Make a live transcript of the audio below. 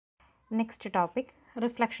Next topic,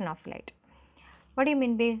 reflection of light. What do you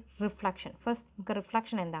mean by reflection? First, നമുക്ക്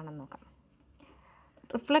reflection എന്താണെന്ന് നോക്കാം.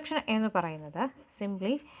 Reflection എന്ന് പറയുന്നത്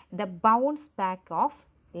simply the bounce back of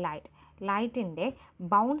light. ലൈറ്റിൻ്റെ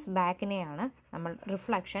bounce ബാക്കിനെയാണ് നമ്മൾ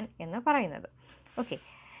റിഫ്ലക്ഷൻ എന്ന് പറയുന്നത്. ഓക്കെ,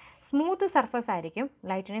 സ്മൂത്ത് സർഫസ് ആയിരിക്കും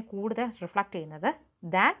ലൈറ്റിനെ കൂടുതൽ റിഫ്ലക്റ്റ് ചെയ്യുന്നത്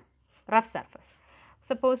ദാൻ റഫ് സർഫസ്.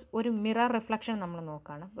 സപ്പോസ് ഒരു മിറർ റിഫ്ലക്ഷൻ നമ്മൾ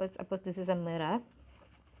നോക്കുകയാണ്. Suppose this is A mirror.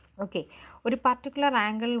 Okay, ഒരു പർട്ടിക്കുലർ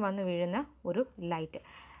ആംഗിളിൽ വന്ന് വീഴുന്ന ഒരു ലൈറ്റ്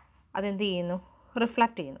അതെന്ത് ചെയ്യുന്നു?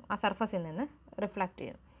 റിഫ്ലക്റ്റ് ചെയ്യുന്നു, ആ സർഫസിൽ നിന്ന് റിഫ്ലക്റ്റ്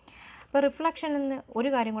ചെയ്യുന്നു. അപ്പോൾ റിഫ്ലക്ഷൻ എന്ന് ഒരു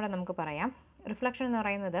കാര്യം കൂടെ നമുക്ക് പറയാം. റിഫ്ലക്ഷൻ എന്ന്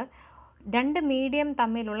പറയുന്നത് രണ്ട് മീഡിയം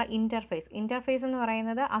തമ്മിലുള്ള ഇൻ്റർഫേസ് എന്ന്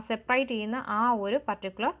പറയുന്നത് ആ സെപ്പറേറ്റ് ചെയ്യുന്ന ആ ഒരു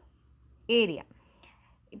പർട്ടിക്കുലർ ഏരിയ.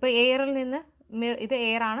 ഇപ്പോൾ എയറിൽ നിന്ന് ഇത്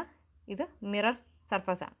എയറാണ്, ഇത് മിറർ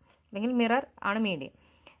സർഫസാണ്, അല്ലെങ്കിൽ മിറർ ആണ് മീഡിയം.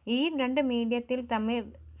 ഈ രണ്ട് മീഡിയത്തിൽ തമ്മിൽ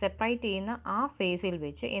സെപ്പറേറ്റ് ചെയ്യുന്ന ആ ഫേസിൽ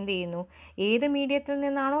വെച്ച് എന്ത് ചെയ്യുന്നു? ഏത് മീഡിയത്തിൽ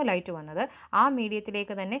നിന്നാണോ ലൈറ്റ് വന്നത് ആ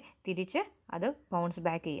മീഡിയത്തിലേക്ക് തന്നെ തിരിച്ച് അത് ബൗൺസ്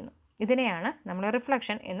ബാക്ക് ചെയ്യുന്നു. ഇതിനെയാണ് നമ്മൾ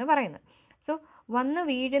റിഫ്ലക്ഷൻ എന്ന് പറയുന്നത്. സോ വന്ന്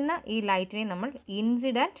വീഴുന്ന ഈ ലൈറ്റിനെ നമ്മൾ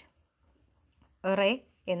ഇൻസിഡൻറ്റ് റേ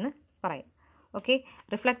എന്ന് പറയും. ഓക്കെ,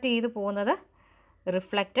 റിഫ്ലക്റ്റ് ചെയ്ത് പോകുന്നത്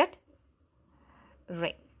റിഫ്ലക്റ്റഡ് റേ.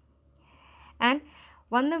 ആൻഡ്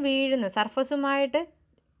വന്ന് വീഴുന്ന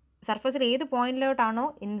സർഫസിൽ ഏത് പോയിന്റിലോട്ടാണോ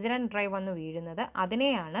ഇൻസിഡൻറ്റ് റേ വന്ന് വീഴുന്നത്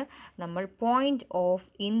അതിനെയാണ് നമ്മൾ പോയിന്റ് ഓഫ്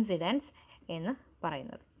ഇൻസിഡൻസ് എന്ന്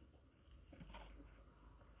പറയുന്നത്.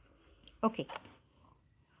 ഓക്കെ,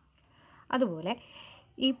 അതുപോലെ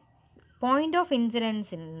ഈ പോയിന്റ് ഓഫ്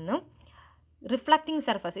ഇൻസിഡൻസിൽ നിന്നും റിഫ്ലക്റ്റിംഗ്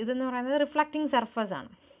സർഫസ്, ഇതെന്ന് പറയുന്നത് റിഫ്ലക്റ്റിംഗ് സർഫസ് ആണ്.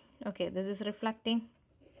 Okay, this is reflecting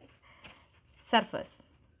surface.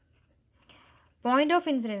 Point of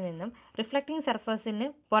ഇൻസിഡൻസിൽ നിന്നും റിഫ്ലക്റ്റിംഗ് സർഫസിന്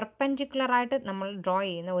പെർപെൻഡിക്കുലറായിട്ട് നമ്മൾ ഡ്രോ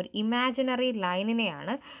ചെയ്യുന്ന ഒരു ഇമാജിനറി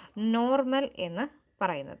ലൈനിനെയാണ് നോർമൽ എന്ന്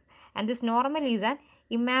പറയുന്നത്. And this normal is an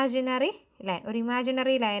imaginary line. ഒരു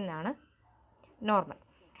ഇമാജിനറി ലൈനാണ് നോർമൽ.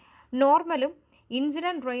 നോർമലും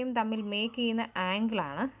ഇൻസിഡൻറ്റ് റേയും തമ്മിൽ മേക്ക് ചെയ്യുന്ന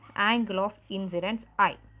ആംഗിളാണ് angle of incidence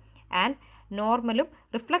I. And നോർമലും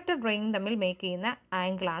reflected റേയും തമ്മിൽ മേക്ക് ചെയ്യുന്ന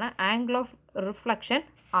ആംഗിളാണ് angle of reflection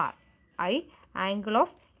R. I angle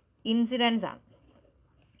of incidence ആണ്,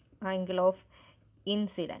 angle of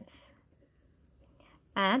incidence.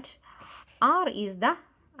 And R is the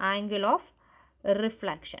angle of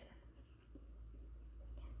reflection.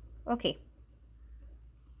 Okay,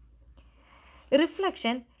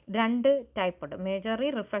 reflection രണ്ട് type ഉണ്ട്.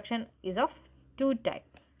 Majorly reflection is of two type.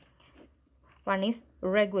 One is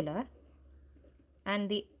regular and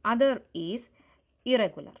the other is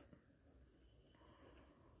irregular.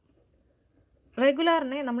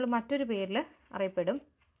 റെഗുലറിനെ നമ്മൾ മറ്റൊരു പേരിൽ അറിയപ്പെടും,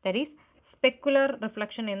 that is specular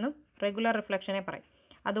reflection എന്നും regular റിഫ്ലക്ഷനെ പറയും.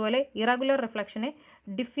 അതുപോലെ irregular റിഫ്ലക്ഷനെ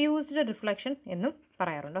diffused reflection എന്നും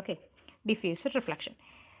പറയാറുണ്ട്. Okay, diffused reflection.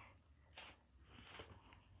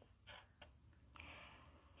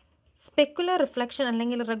 Specular reflection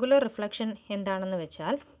അല്ലെങ്കിൽ റെഗുലർ റിഫ്ലക്ഷൻ എന്താണെന്ന്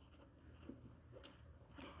വെച്ചാൽ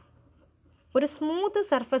ഒരു സ്മൂത്ത്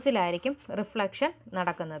സർഫസിലായിരിക്കും റിഫ്ലക്ഷൻ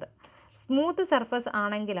നടക്കുന്നത്. സ്മൂത്ത് സർഫസ്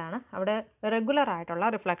ആണെങ്കിലാണ് അവിടെ റെഗുലർ ആയിട്ടുള്ള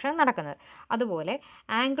റിഫ്ലക്ഷൻ നടക്കുന്നത്. അതുപോലെ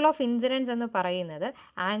ആംഗിൾ ഓഫ് ഇൻസിഡൻസ് എന്ന് പറയുന്നത്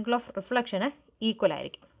ആംഗിൾ ഓഫ് റിഫ്ലക്ഷന് ഈക്വൽ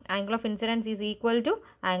ആയിരിക്കും. Angle of incidence is equal to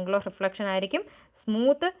angle of reflection ആയിരിക്കും.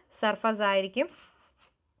 സ്മൂത്ത് സർഫസ് ആയിരിക്കും.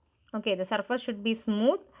 Okay, the surface should be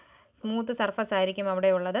smooth surface ആയിരിക്കും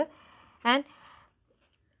അവിടെ ഉള്ളത്. ആൻഡ്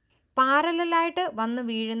പാരലലായിട്ട് വന്ന്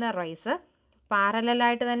വീഴുന്ന റേസ്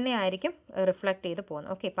പാരലലായിട്ട് തന്നെ ആയിരിക്കും റിഫ്ലക്റ്റ് ചെയ്ത്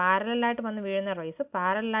പോകുന്നത്. ഓക്കെ, പാരലലായിട്ട് വന്ന് വീഴുന്ന റേസ്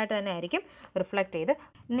പാരലലായിട്ട് തന്നെ ആയിരിക്കും റിഫ്ലക്റ്റ് ചെയ്ത്.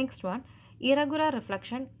 നെക്സ്റ്റ് വൺ, ഇറഗുലർ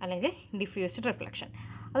റിഫ്ലക്ഷൻ അല്ലെങ്കിൽ ഡിഫ്യൂസ്ഡ് റിഫ്ലക്ഷൻ.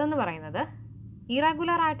 അതെന്ന് പറയുന്നത്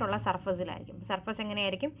ഇറഗുലർ ആയിട്ടുള്ള സർഫസിലായിരിക്കും. സർഫസ്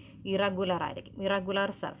എങ്ങനെയായിരിക്കും? ഇറഗുലർ ആയിരിക്കും.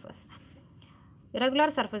 ഇറഗുലർ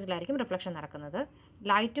സർഫസിലായിരിക്കും റിഫ്ലക്ഷൻ നടക്കുന്നത്.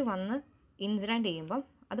 ലൈറ്റ് വന്ന് ഇൻസിഡൻറ്റ് ചെയ്യുമ്പം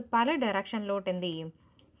അത് പല ഡയറക്ഷനിലോട്ട് എന്ത് ചെയ്യും?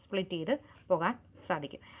 സ്പ്ലിറ്റ് ചെയ്ത് പോകാൻ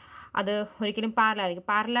സാധിക്കും. അത് ഒരിക്കലും പാരലായിരിക്കും.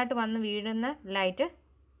 പാരലായിട്ട് വന്ന് വീഴുന്ന ലൈറ്റ്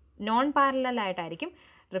നോൺ പാരലായിട്ടായിരിക്കും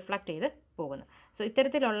റിഫ്ലക്റ്റ് ചെയ്ത് പോകുന്നത്. സോ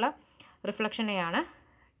ഇത്തരത്തിലുള്ള റിഫ്ലക്ഷനെയാണ്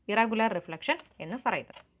ഇറഗുലർ റിഫ്ലക്ഷൻ എന്ന്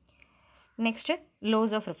പറയുന്നത്. Next,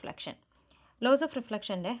 loss of reflection. Loss of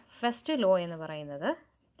റിഫ്ലക്ഷൻ്റെ first law എന്ന് പറയുന്നത്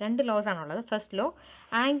രണ്ട് ലോസ് ആണുള്ളത്. First law,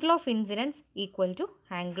 angle of incidence equal to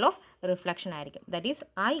angle of reflection ആയിരിക്കും. That is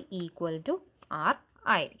I equal to R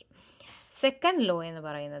ആയിരിക്കും. സെക്കൻഡ് ലോ എന്ന്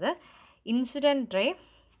പറയുന്നത് incident ray,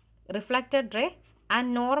 reflected ray and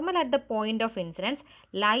normal at the point of incidence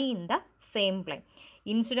lie in the same plane.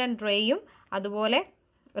 Incident rayയും അതുപോലെ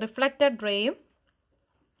reflected റേയും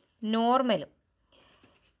നോർമലും,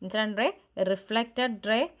 incident ray, reflected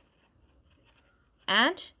ray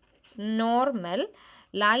and normal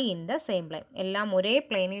lie in the same plain. എല്ലാം ഒരേ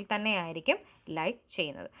പ്ലെയിനിൽ തന്നെ ആയിരിക്കും ലൈ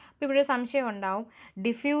ചെയ്യുന്നത്. അപ്പോൾ ഇവിടെ സംശയം ഉണ്ടാവും,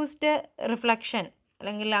 ഡിഫ്യൂസ്ഡ് റിഫ്ലക്ഷൻ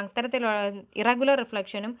അല്ലെങ്കിൽ അത്തരത്തിലുള്ള irregular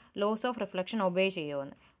റിഫ്ലക്ഷനും loss of reflection obey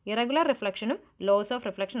ചെയ്യുമെന്ന്. Irregular റിഫ്ലക്ഷനും loss of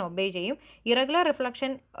reflection obey ചെയ്യും. ഇറഗുലർ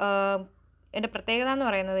റിഫ്ലക്ഷൻ എൻ്റെ പ്രത്യേകത എന്ന്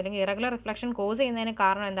പറയുന്നത്, അല്ലെങ്കിൽ ഇറഗുലർ റിഫ്ലക്ഷൻ കോസ് ചെയ്യുന്നതിന്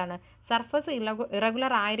കാരണം എന്താണ്? സർഫസ്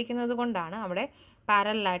ഇറഗുലർ ആയിരിക്കുന്നത് കൊണ്ടാണ് അവിടെ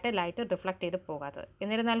പാരലായിട്ട് ലൈറ്റ് റിഫ്ലക്റ്റ് ചെയ്ത് പോകാത്തത്.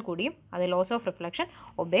 എന്നിരുന്നാൽ കൂടിയും അത് ലോസ് ഓഫ് റിഫ്ലക്ഷൻ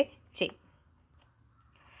ഒബേ ചെയ്യും.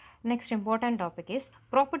 Next important topic is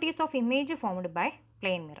properties of image formed by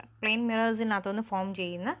plain mirror. Plain മിറേഴ്സിനകത്തുനിന്ന് form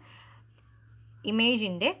ചെയ്യുന്ന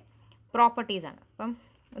ഇമേജിൻ്റെ പ്രോപ്പർട്ടീസാണ്. അപ്പം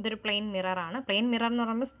ഇതൊരു പ്ലെയിൻ മിററാണ്. പ്ലെയിൻ മിറർ എന്ന്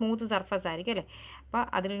പറയുമ്പോൾ സ്മൂത്ത് സർഫസ് ആയിരിക്കും അല്ലേ. അപ്പോൾ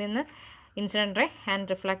അതിൽ നിന്ന് incident ray and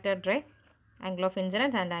reflected ray, angle of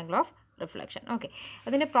incidence and angle of reflection. Okay,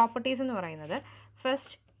 അതിൻ്റെ പ്രോപ്പർട്ടീസ് എന്ന് പറയുന്നത്,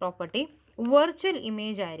 ഫസ്റ്റ് പ്രോപ്പർട്ടി വെർച്വൽ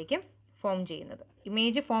ഇമേജ് ആയിരിക്കും ഫോം ചെയ്യുന്നത്.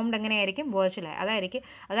 ഇമേജ് ഫോംഡ് എങ്ങനെയായിരിക്കും? വെർച്വലായി.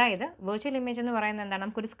 അതായത് വെർച്വൽ ഇമേജ് എന്ന് പറയുന്നത് എന്താണ്?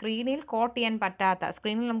 നമുക്കൊരു സ്ക്രീനിൽ കോട്ട് ചെയ്യാൻ പറ്റാത്ത,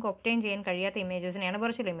 സ്ക്രീനിൽ നമുക്ക് ഒബ്റ്റെയിൻ ചെയ്യാൻ കഴിയാത്ത ഇമേജസിനെയാണ്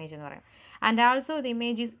വെർച്വൽ ഇമേജ് എന്ന് പറയുന്നത്. And also the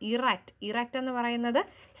image is erect. Erect എന്ന് പറയുന്നത്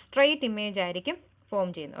സ്ട്രെയിറ്റ് ഇമേജ് ആയിരിക്കും ഫോം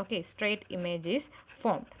ചെയ്യുന്നത്. Okay, straight image is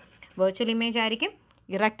formed. Virtual image ആയിരിക്കും,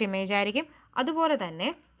 ഇറക്റ്റ് ഇമേജ് ആയിരിക്കും. അതുപോലെ തന്നെ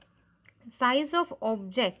size of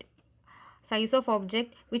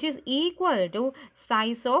object which is equal to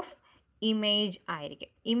size of image ആയിരിക്കും.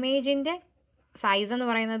 ഇമേജിൻ്റെ സൈസ് എന്ന്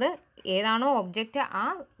പറയുന്നത് ഏതാണോ ഒബ്ജക്റ്റ്, ആ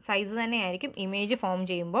സൈസ് തന്നെയായിരിക്കും ഇമേജ് ഫോം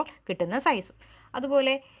ചെയ്യുമ്പോൾ കിട്ടുന്ന സൈസും.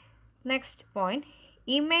 അതുപോലെ നെക്സ്റ്റ് പോയിന്റ്,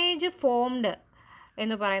 ഇമേജ് ഫോംഡ്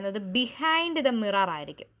എന്ന് പറയുന്നത് ബിഹൈൻഡ് ദ മിറർ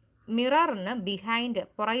ആയിരിക്കും. മിററിന് ബിഹൈൻഡ്,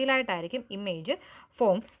 പുറകിലായിട്ടായിരിക്കും ഇമേജ്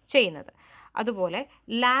ഫോം ചെയ്യുന്നത്. അതുപോലെ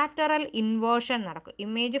ലാറ്ററൽ ഇൻവേർഷൻ നടക്കും.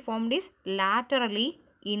 Image formed is laterally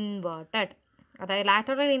inverted. അതായത്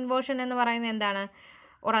ലാറ്ററൽ ഇൻവേർഷൻ എന്ന് പറയുന്നത് എന്താണ്?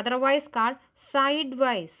 Or otherwise called side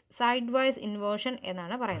vice inversion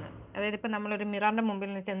എന്നാണ് പറയുന്നത്. അതായത് ഇപ്പോൾ നമ്മളൊരു മിററിൻ്റെ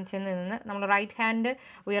മുമ്പിൽ ചെന്ന് നിന്ന് നമ്മൾ റൈറ്റ് ഹാൻഡ്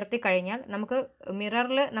ഉയർത്തി കഴിഞ്ഞാൽ നമുക്ക്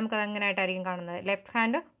മിററിൽ നമുക്കത് എങ്ങനെയായിട്ടായിരിക്കും കാണുന്നത്? ലെഫ്റ്റ്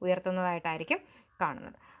ഹാൻഡ് ഉയർത്തുന്നതായിട്ടായിരിക്കും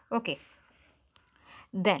കാണുന്നത്. ഓക്കെ,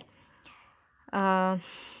 ദെൻ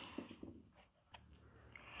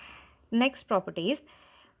നെക്സ്റ്റ് പ്രോപ്പർട്ടീസ്,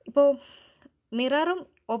 ഇപ്പോൾ മിററും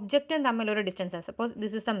ഒബ്ജക്റ്റും തമ്മിലൊരു distance. Suppose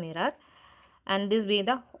this is the mirror and this B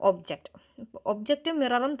the object. ഒബ്ജക്റ്റും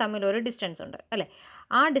മിററും തമ്മിലൊരു ഡിസ്റ്റൻസ് ഉണ്ട് അല്ലേ.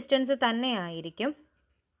 ആ ഡിസ്റ്റൻസ് തന്നെയായിരിക്കും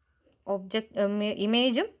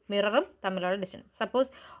ഇമേജും മിററും തമ്മിലുള്ള ഡിസ്റ്റൻസ്. സപ്പോസ്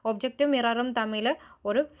ഒബ്ജക്റ്റും മിററും തമ്മിൽ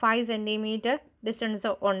ഒരു 5 സെൻറ്റിമീറ്റർ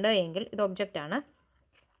ഡിസ്റ്റൻസ് ഉണ്ട് എങ്കിൽ ഇത് ഒബ്ജക്റ്റാണ്.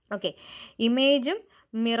 ഓക്കെ, ഇമേജും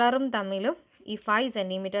മിററും തമ്മിലും ഈ 5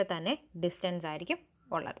 സെൻറ്റിമീറ്റർ തന്നെ ഡിസ്റ്റൻസ് ആയിരിക്കും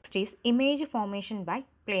ഉള്ളത്. Next is image formation by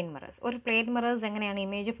plain mirrors. ഒരു പ്ലെയിൻ മിറേഴ്സ് എങ്ങനെയാണ്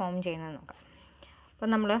ഇമേജ് ഫോം ചെയ്യുന്നത് നോക്കാം. അപ്പോൾ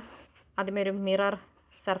നമ്മൾ ആദ്യമേ ഒരു മിറർ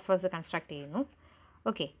സർഫസ് കൺസ്ട്രക്ട് ചെയ്യുന്നു.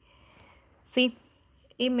 ഓക്കെ, സി,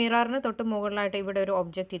 ഈ മിററിന് തൊട്ട് മുകളിലായിട്ട് ഇവിടെ ഒരു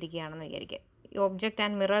ഒബ്ജക്റ്റ് ഇരിക്കുകയാണെന്ന് വിചാരിക്കുക. ഈ ഒബ്ജക്റ്റ്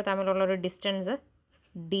ആൻഡ് മിറർ തമ്മിലുള്ള ഒരു distance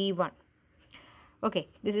D1. Okay,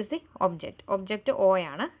 this is the object O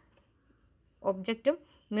ആണ്. ഒബ്ജക്റ്റും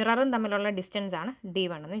മിററും തമ്മിലുള്ള ഡിസ്റ്റൻസ് ആണ്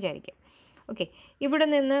D1 എന്ന് വിചാരിക്കുക. ഓക്കെ, ഇവിടെ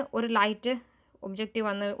നിന്ന് ഒരു ലൈറ്റ് ഒബ്ജക്റ്റിൽ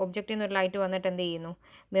നിന്ന് ഒരു ലൈറ്റ് വന്നിട്ട് എന്ത് ചെയ്യുന്നു?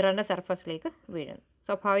 മിററിൻ്റെ സർഫസിലേക്ക് വീഴുന്നു.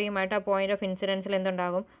 സ്വാഭാവികമായിട്ട് ആ പോയിന്റ് ഓഫ് ഇൻസിഡൻസിൽ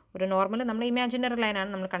എന്തുണ്ടാകും? ഒരു നോർമൽ, നമ്മൾ ഇമാജിനറി ലൈനാണ്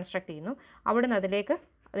നമ്മൾ കൺസ്ട്രക്ട് ചെയ്യുന്നു. അവിടെ നിന്ന് അതിലേക്ക്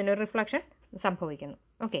അതിനൊരു റിഫ്ലക്ഷൻ സംഭവിക്കുന്നു.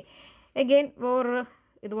 ഓക്കെ, എഗെയിൻ വേറൊരു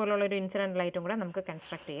ഇതുപോലുള്ളൊരു ഇൻസിഡൻറ്റ് ലൈറ്റും കൂടെ നമുക്ക്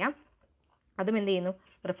കൺസ്ട്രക്ട് ചെയ്യാം. അതും എന്ത് ചെയ്യുന്നു?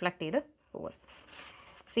 റിഫ്ലക്റ്റ് ചെയ്ത് പോകും.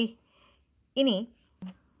 സി, ഇനി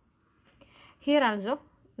ഹിയർ ആൾസോ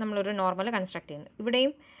നമ്മളൊരു നോർമൽ കൺസ്ട്രക്ട് ചെയ്യുന്നു.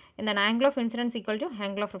 ഇവിടെയും എന്താണ്? Angle of incidence equal to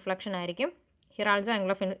angle of reflection ആയിരിക്കും. Here also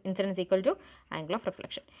angle of incidence equal to angle of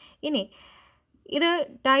reflection. ഇനി ഇത്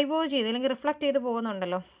ഡൈവേർജ് ചെയ്ത് അല്ലെങ്കിൽ റിഫ്ലക്റ്റ് ചെയ്ത്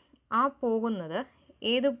പോകുന്നുണ്ടല്ലോ, ആ പോകുന്നത്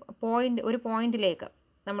ഏത് പോയിൻ്റ്? ഒരു പോയിന്റിലേക്ക്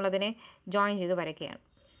നമ്മളതിനെ ജോയിൻ ചെയ്ത് വരയ്ക്കുകയാണ്.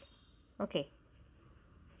 Okay,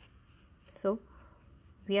 so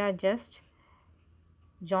we are just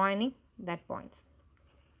joining that points.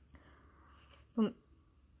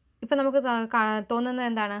 ഇപ്പം നമുക്ക് തോന്നുന്നത്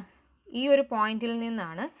എന്താണ്? ഈ ഒരു പോയിന്റിൽ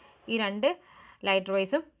നിന്നാണ് ഈ രണ്ട് ലൈറ്റ്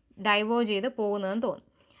റേസും ഡൈവേർജ് ചെയ്ത് പോകുന്നതെന്ന് തോന്നും.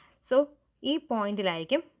 സോ ഈ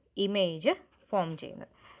പോയിന്റിലായിരിക്കും ഇമേജ് ഫോം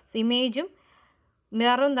ചെയ്യുന്നത്. സോ ഇമേജും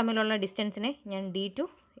മിററും തമ്മിലുള്ള ഡിസ്റ്റൻസിനെ ഞാൻ D2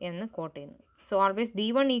 എന്ന് കോട്ട് ചെയ്യുന്നു. So always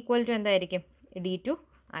D1 equal to എന്തായിരിക്കും? D2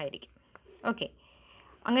 ആയിരിക്കും. ഓക്കെ,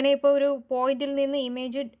 അങ്ങനെ ഇപ്പോൾ ഒരു പോയിന്റിൽ നിന്ന്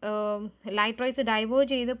ഇമേജ് ലൈറ്റ് റേസ്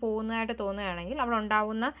ഡൈവേർജ് ചെയ്ത് പോകുന്നതായിട്ട് തോന്നുകയാണെങ്കിൽ അവിടെ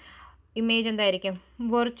ഉണ്ടാവുന്ന ഇമേജ് എന്തായിരിക്കും?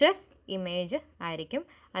 വെർച്വൽ ഇമേജ് ആയിരിക്കും.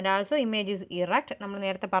 And also image is erect. നമ്മൾ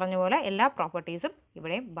നേരത്തെ പറഞ്ഞ പോലെ എല്ലാ പ്രോപ്പർട്ടീസും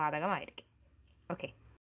ഇവിടെ ബാധകമായിരിക്കും. ഓക്കെ.